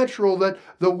is natural that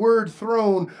the word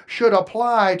throne should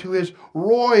apply to his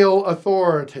royal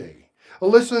authority.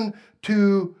 Listen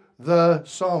to the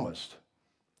psalmist.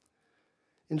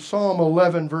 In Psalm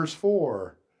 11, verse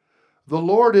 4, the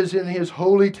Lord is in his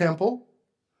holy temple.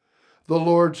 The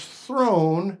Lord's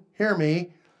throne, hear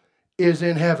me, is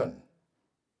in heaven.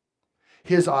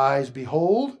 His eyes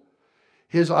behold.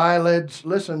 His eyelids,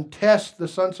 listen, test the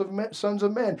sons of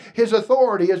men. His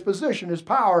authority, his position, his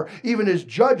power, even his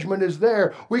judgment is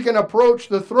there. We can approach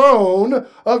the throne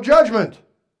of judgment.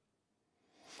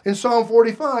 In Psalm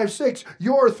 45, 6,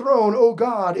 your throne, O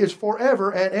God, is forever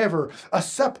and ever. A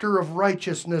scepter of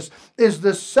righteousness is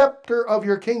the scepter of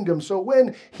your kingdom. So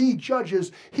when he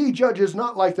judges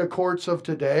not like the courts of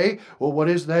today. Well, what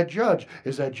is that judge?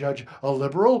 Is that judge a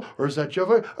liberal, or is that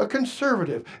judge a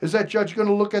conservative? Is that judge going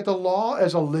to look at the law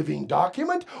as a living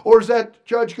document? Or is that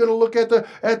judge going to look at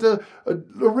the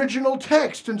original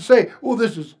text and say, well,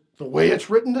 this is the way it's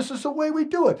written, this is the way we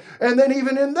do it. And then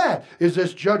even in that, is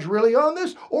this judge really on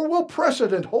this, or will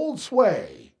precedent hold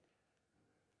sway?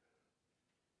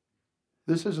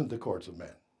 This isn't the courts of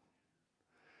men.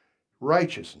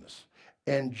 Righteousness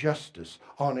and justice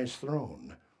on his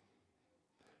throne.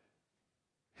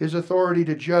 His authority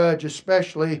to judge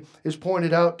especially is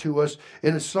pointed out to us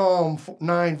in Psalm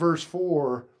 9 verse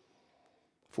 4.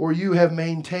 For you have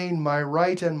maintained my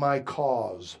right and my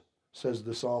cause, says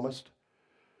the psalmist.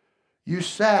 You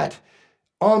sat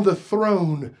on the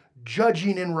throne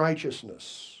judging in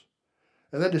righteousness.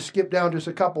 And then to skip down just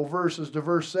a couple verses to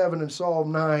verse 7 in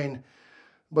Psalm 9.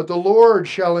 But the Lord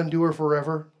shall endure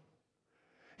forever.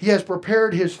 He has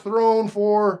prepared his throne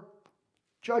for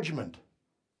judgment.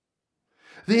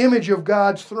 The image of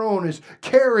God's throne is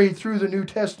carried through the New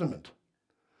Testament.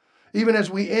 Even as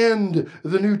we end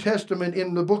the New Testament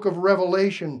in the book of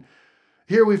Revelation,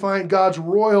 here we find God's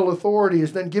royal authority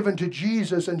is then given to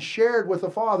Jesus and shared with the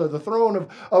Father. The throne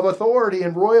of authority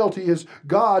and royalty is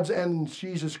God's and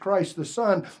Jesus Christ the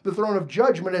Son. The throne of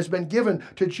judgment has been given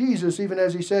to Jesus, even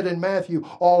as he said in Matthew,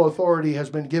 all authority has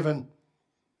been given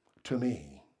to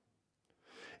me.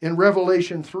 In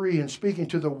Revelation 3, and speaking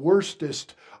to the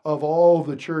worstest of all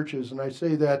the churches, and I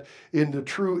say that in the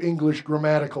true English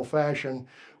grammatical fashion,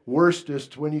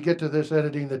 worstest, when you get to this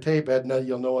editing the tape, Edna,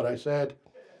 you'll know what I said.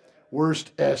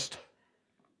 Worstest.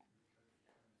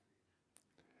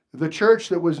 The church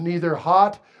that was neither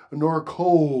hot nor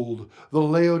cold, the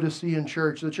Laodicean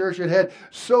church, the church that had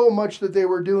so much that they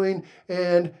were doing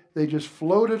and they just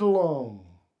floated along.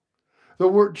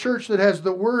 The church that has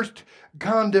the worst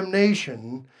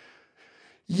condemnation,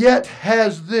 yet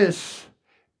has this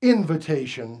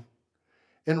invitation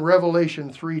in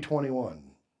Revelation 3:21.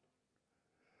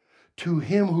 To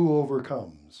him who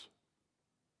overcomes.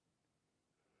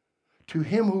 To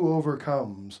him who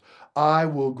overcomes, I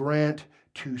will grant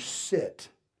to sit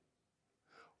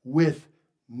with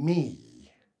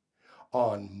me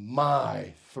on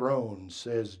my throne,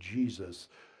 says Jesus,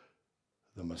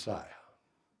 the Messiah.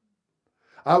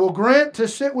 I will grant to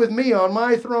sit with me on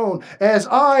my throne, as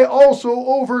I also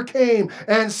overcame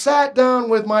and sat down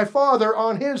with my Father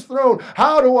on his throne.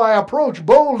 How do I approach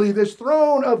boldly this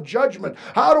throne of judgment?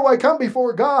 How do I come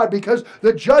before God? Because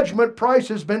the judgment price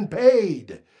has been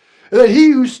paid. That he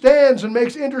who stands and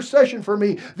makes intercession for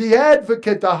me, the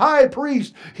advocate, the high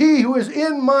priest, he who is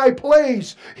in my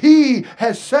place, he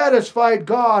has satisfied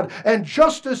God, and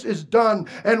justice is done,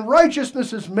 and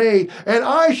righteousness is made, and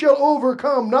I shall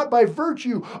overcome, not by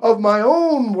virtue of my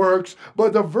own works,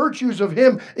 but the virtues of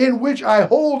him in which I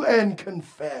hold and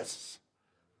confess.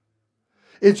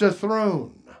 It's a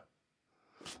throne.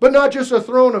 But not just a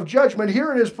throne of judgment.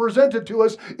 Here it is presented to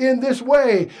us in this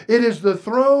way. It is the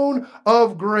throne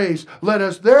of grace. Let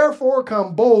us therefore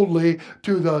come boldly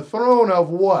to the throne of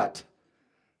what?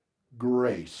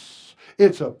 Grace.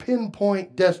 It's a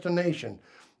pinpoint destination.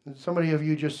 Some of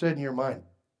you just said in your mind,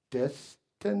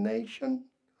 destination?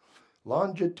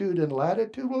 Longitude and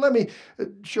latitude? Well, let me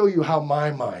show you how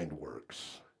my mind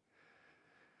works.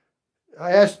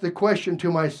 I asked the question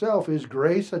to myself, is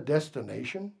grace a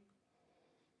destination?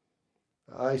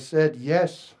 I said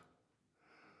yes,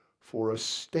 for a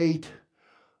state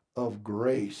of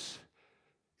grace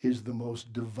is the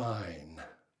most divine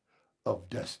of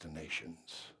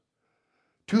destinations.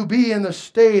 To be in the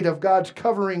state of God's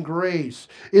covering grace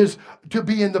is to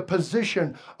be in the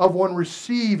position of one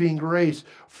receiving grace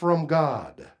from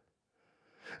God.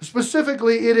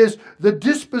 Specifically, it is the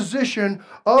disposition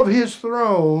of his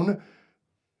throne,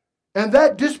 and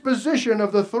that disposition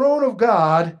of the throne of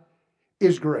God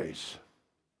is grace.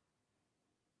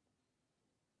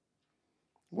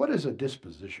 What is a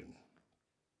disposition?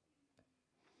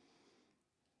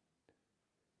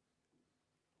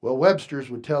 Well, Webster's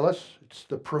would tell us it's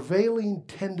the prevailing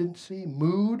tendency,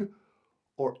 mood,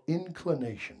 or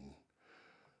inclination.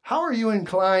 How are you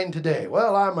inclined today?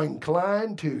 Well, I'm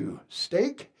inclined to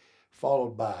steak,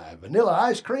 followed by vanilla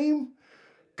ice cream,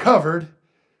 covered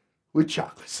with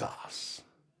chocolate sauce.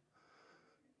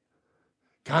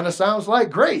 Kind of sounds like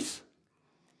grace.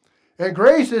 And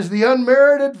grace is the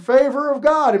unmerited favor of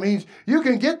God. It means you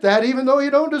can get that even though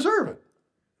you don't deserve it.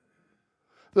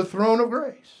 The throne of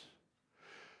grace.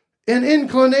 An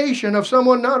inclination of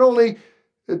someone not only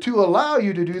to allow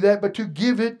you to do that, but to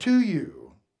give it to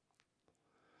you.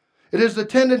 It is the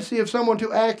tendency of someone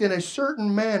to act in a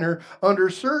certain manner under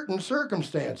certain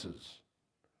circumstances.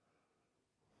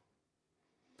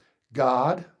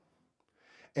 God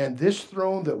and this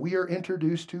throne that we are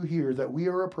introduced to here, that we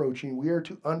are approaching, we are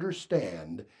to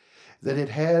understand that it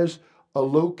has a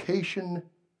location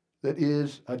that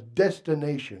is a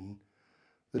destination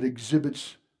that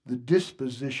exhibits the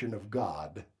disposition of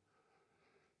God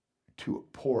to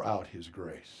pour out his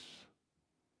grace.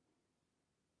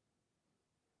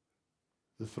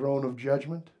 The throne of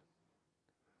judgment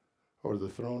or the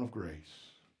throne of grace?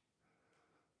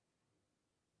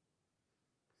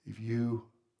 If you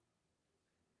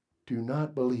do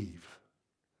not believe,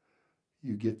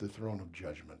 you get the throne of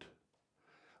judgment.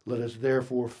 Let us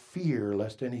therefore fear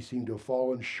lest any seem to have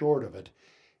fallen short of it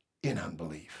in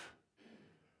unbelief.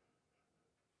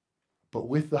 But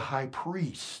with the high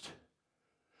priest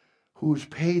who's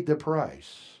paid the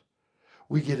price,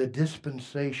 we get a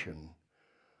dispensation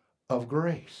of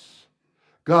grace.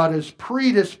 God is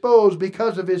predisposed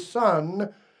because of his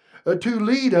Son to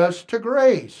lead us to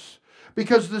grace,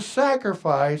 because the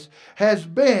sacrifice has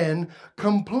been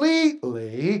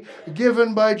completely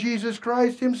given by Jesus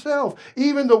Christ himself.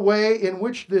 Even the way in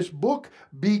which this book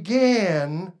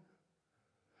began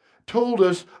told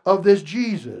us of this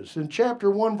Jesus. In chapter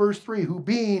 1, verse 3, who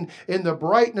being in the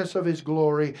brightness of his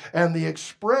glory and the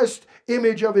expressed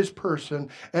image of his person,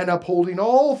 and upholding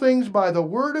all things by the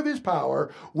word of his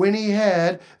power, when he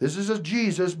had, this is a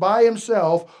Jesus, by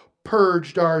himself,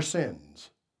 purged our sins,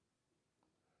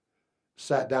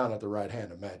 sat down at the right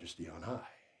hand of majesty on high.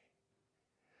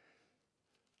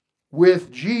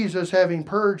 With Jesus having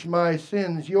purged my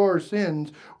sins, your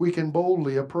sins, we can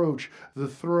boldly approach the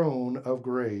throne of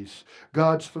grace.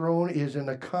 God's throne is in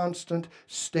a constant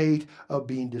state of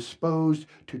being disposed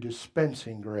to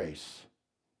dispensing grace.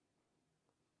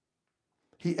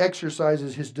 He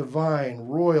exercises his divine,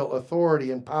 royal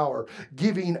authority and power,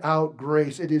 giving out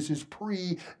grace. It is his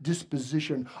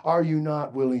predisposition. Are you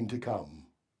not willing to come?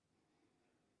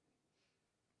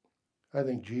 I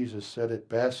think Jesus said it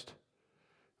best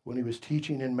when he was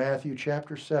teaching in Matthew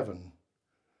chapter 7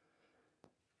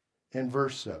 and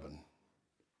verse 7.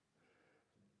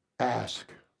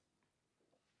 Ask,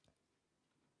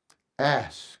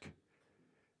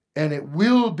 and it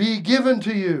will be given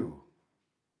to you.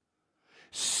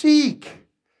 Seek,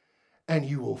 and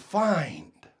you will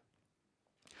find.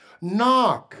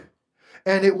 Knock,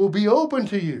 and it will be open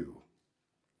to you.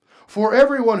 For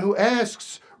everyone who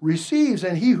asks receives,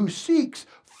 and he who seeks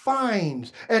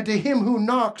finds, and to him who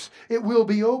knocks it will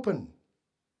be open.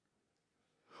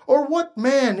 Or what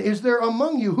man is there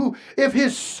among you who, if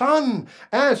his son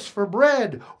asks for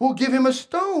bread, will give him a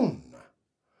stone?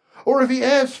 Or if he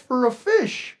asks for a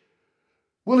fish,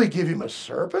 will he give him a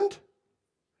serpent?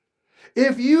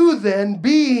 If you then,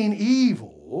 being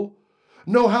evil,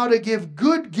 know how to give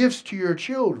good gifts to your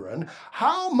children,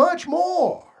 how much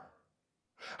more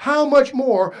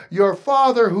your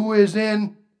Father who is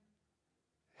in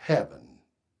heaven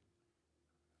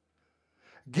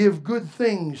give good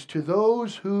things to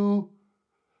those who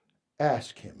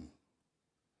ask him.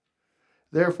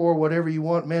 Therefore, whatever you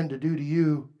want men to do to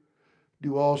you,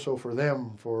 do also for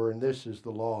them, for in this is the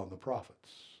law and the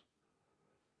prophets.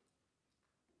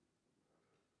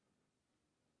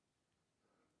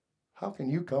 How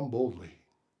can you come boldly?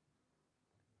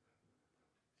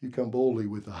 You come boldly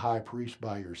with the high priest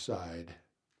by your side.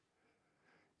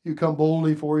 You come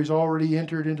boldly, for he's already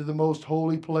entered into the most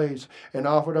holy place and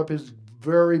offered up his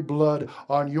very blood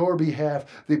on your behalf,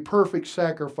 the perfect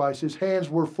sacrifice. His hands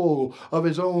were full of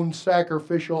his own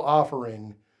sacrificial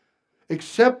offering,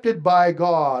 accepted by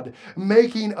God,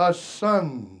 making us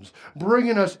sons,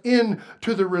 bringing us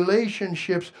into the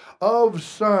relationships of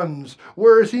sons.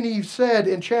 Whereas he said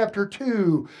in chapter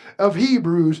 2 of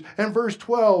Hebrews and verse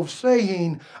 12,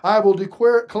 saying, I will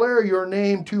declare your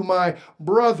name to my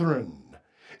brethren.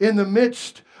 In the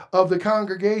midst of the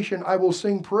congregation, I will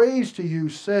sing praise to you,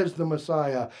 says the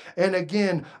Messiah. And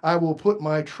again, I will put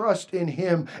my trust in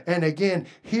him. And again,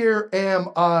 here am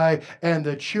I and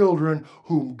the children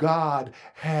whom God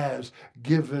has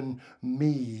given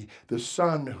me. The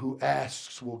son who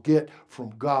asks will get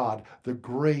from God the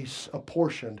grace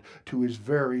apportioned to his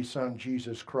very son,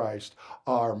 Jesus Christ,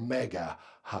 our mega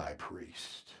high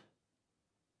priest.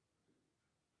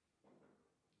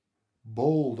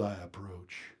 Bold I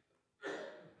approach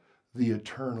the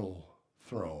eternal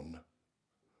throne,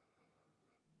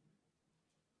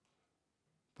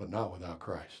 but not without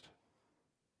Christ.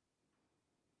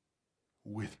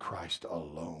 With Christ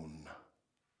alone.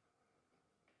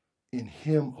 In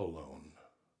him alone,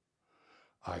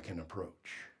 I can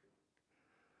approach.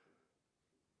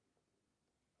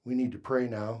 We need to pray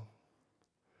now,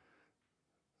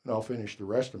 and I'll finish the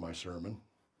rest of my sermon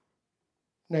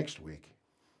next week.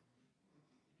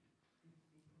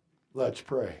 Let's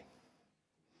pray.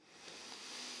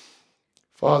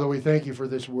 Father, we thank you for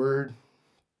this word.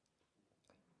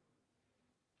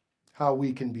 How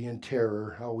we can be in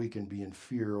terror, how we can be in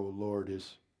fear, O Lord,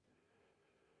 is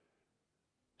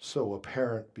so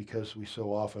apparent because we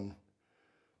so often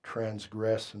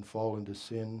transgress and fall into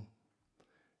sin,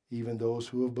 even those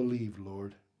who have believed,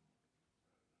 Lord.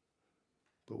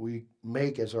 But we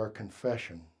make as our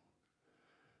confession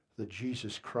that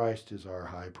Jesus Christ is our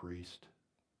high priest,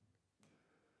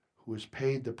 who has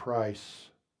paid the price,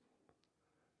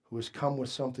 who has come with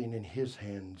something in his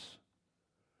hands,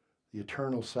 the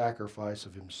eternal sacrifice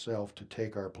of himself to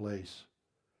take our place,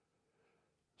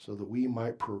 so that we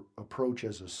might approach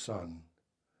as a son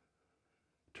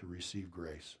to receive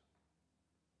grace.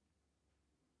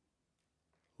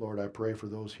 Lord, I pray for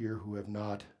those here who have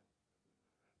not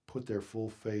put their full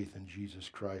faith in Jesus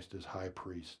Christ as high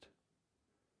priest,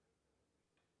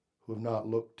 who have not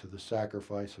looked to the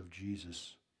sacrifice of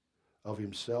Jesus, of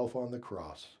himself on the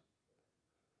cross,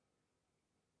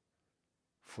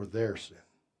 for their sin,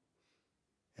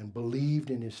 and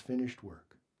believed in his finished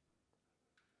work,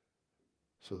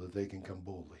 so that they can come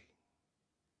boldly,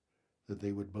 that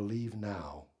they would believe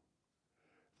now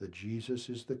that Jesus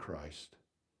is the Christ,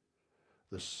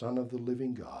 the Son of the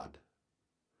living God,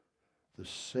 the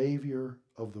Savior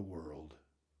of the world,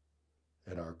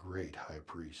 and our great high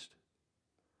priest.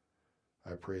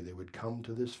 I pray they would come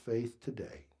to this faith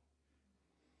today,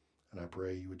 and I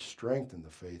pray you would strengthen the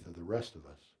faith of the rest of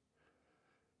us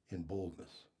in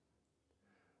boldness.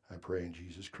 I pray in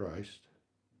Jesus Christ.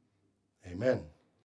 Amen.